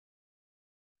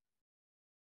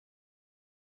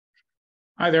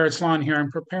Hi there, it's Lon here. I'm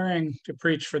preparing to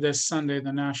preach for this Sunday,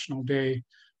 the National Day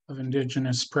of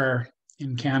Indigenous Prayer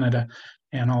in Canada,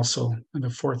 and also the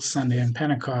fourth Sunday in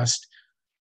Pentecost.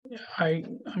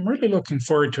 I'm really looking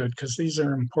forward to it because these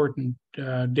are important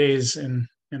days in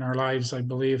our lives, I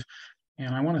believe.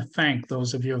 And I want to thank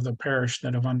those of you of the parish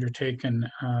that have undertaken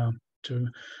to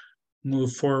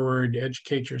move forward,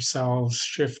 educate yourselves,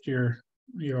 shift your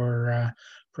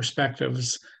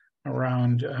perspectives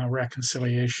around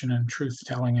reconciliation and truth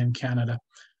telling in Canada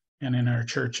and in our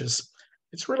churches.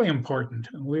 It's really important.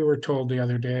 We were told the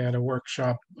other day at a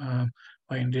workshop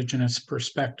by Indigenous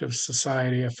Perspectives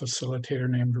Society, a facilitator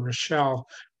named Rochelle,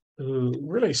 who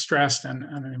really stressed, and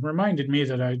it reminded me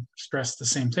that I stressed the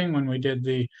same thing when we did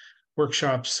the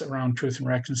workshops around truth and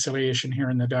reconciliation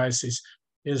here in the diocese,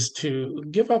 is to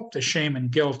give up the shame and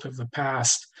guilt of the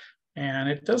past. And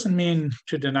it doesn't mean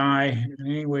to deny in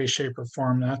any way, shape, or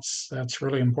form. That's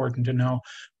really important to know.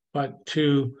 But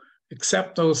to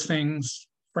accept those things,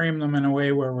 frame them in a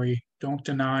way where we don't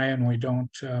deny and we don't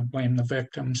blame the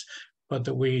victims, but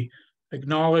that we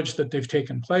acknowledge that they've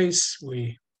taken place.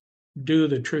 We do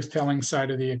the truth-telling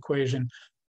side of the equation,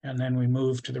 and then we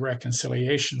move to the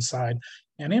reconciliation side.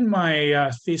 And in my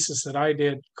thesis that I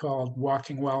did called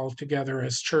Walking Well Together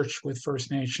as Church with First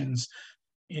Nations,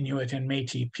 Inuit, and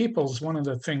Métis peoples, one of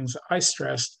the things I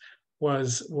stressed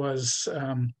was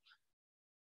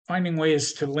finding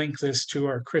ways to link this to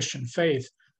our Christian faith.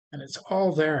 And it's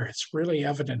all there. It's really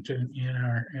evident in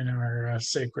our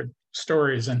sacred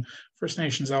stories. And First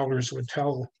Nations elders would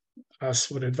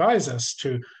advise us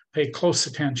to pay close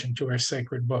attention to our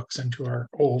sacred books and to our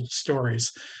old stories.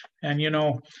 And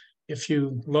if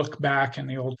you look back in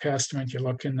the Old Testament, you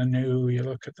look in the New, you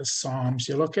look at the Psalms,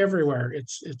 you look everywhere,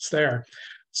 it's there.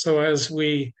 So as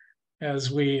we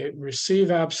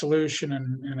receive absolution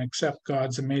and accept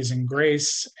God's amazing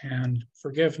grace and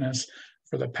forgiveness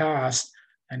for the past,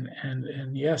 and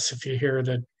yes, if you hear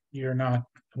that it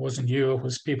wasn't you, it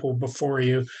was people before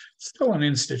you, still an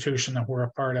institution that we're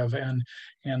a part of, and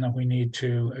that we need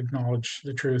to acknowledge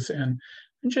the truth and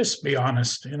just be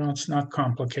honest. It's not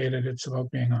complicated. It's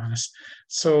about being honest.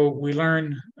 So we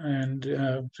learn, and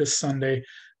this Sunday,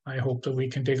 I hope that we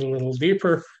can dig a little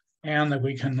deeper and that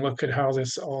we can look at how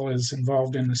this all is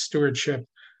involved in the stewardship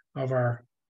of our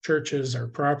churches, our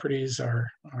properties, our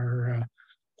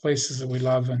places that we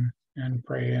love and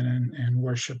pray and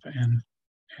worship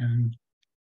and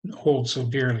hold so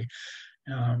dearly.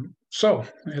 So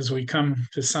as we come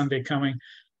to Sunday coming,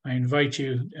 I invite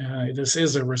you, this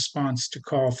is a response to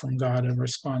call from God, a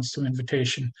response to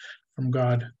invitation from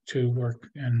God to work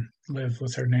and live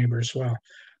with our neighbors well.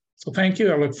 So thank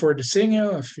you. I look forward to seeing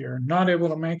you. If you're not able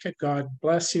to make it, God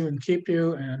bless you and keep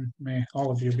you, and may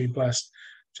all of you be blessed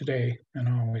today and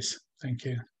always. Thank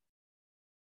you.